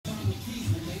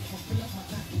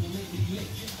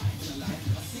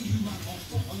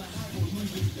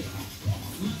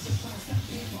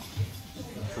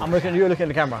You're looking at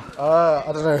the camera.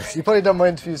 I don't know. You've probably done more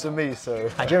interviews than me, so. Do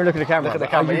you ever look at the camera? Look at the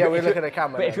camera. Yeah, we look at the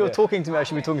camera. But if you're talking to me, I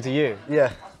should be talking to you.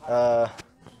 Yeah. I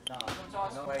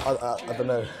don't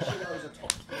know.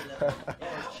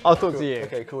 I'll talk to you.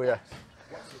 Okay, cool, yeah.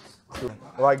 Cool.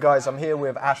 All right, guys, I'm here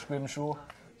with Ashleigh Grimshaw,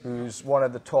 who's one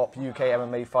of the top UK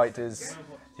MMA fighters.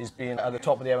 He's been at the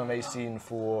top of the MMA scene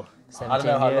for, I don't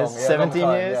know how long. Yeah, 17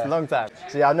 years? Long time.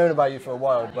 So yeah, I've known about you for a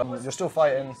while, but you're still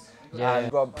fighting. Yeah. And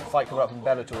you've got a fight coming up in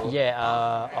Bellator. Yeah,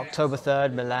 October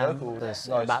 3rd, Milan. Cool. There's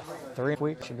Nice. about 3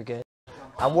 weeks, should be good.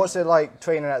 And what's it like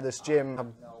training at this gym?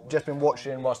 I've just been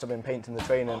watching whilst I've been painting the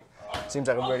training. Seems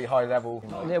like a really high level.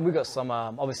 Yeah, we got some,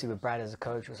 obviously with Brad as a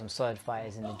coach, with some solid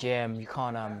fighters in the gym. You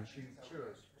can't,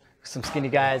 some skinny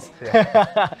guys.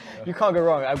 Yeah. You can't go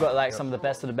wrong. I've got like some of the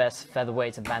best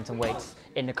featherweights and bantamweights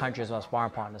in the country as well as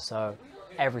sparring partners. So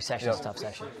every session is a tough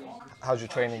session. How's your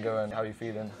training going? How are you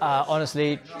feeling?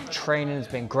 Honestly, training has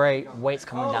been great. Weight's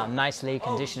coming down nicely.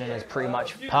 Conditioning is pretty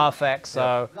much perfect.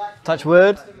 So, touch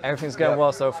wood, everything's going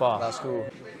well so far. That's cool.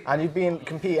 And you've been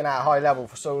competing at a high level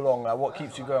for so long. Like, what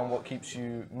keeps you going? What keeps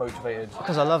you motivated?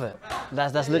 Because I love it.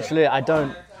 That's literally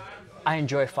it. I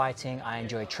enjoy fighting. I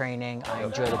enjoy training. I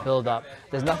enjoy the build-up.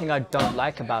 There's nothing I don't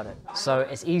like about it. So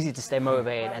it's easy to stay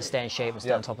motivated and stay in shape and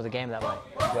stay on top of the game that way.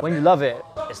 When you love it,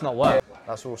 it's not work.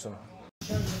 That's awesome.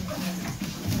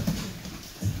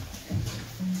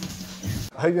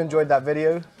 I hope you enjoyed that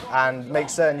video, and make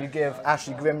certain you give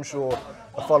Ashleigh Grimshaw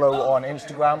a follow on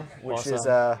Instagram, which is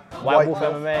White Wolf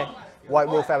MMA. White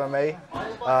Wolf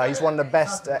MMA. He's one of the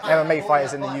best MMA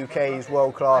fighters in the UK. He's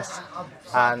world class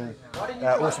and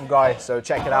awesome guy. So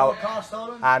check it out,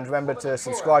 and remember to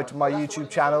subscribe to my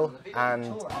YouTube channel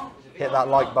and hit that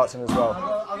like button as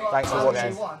well. Thanks for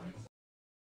watching.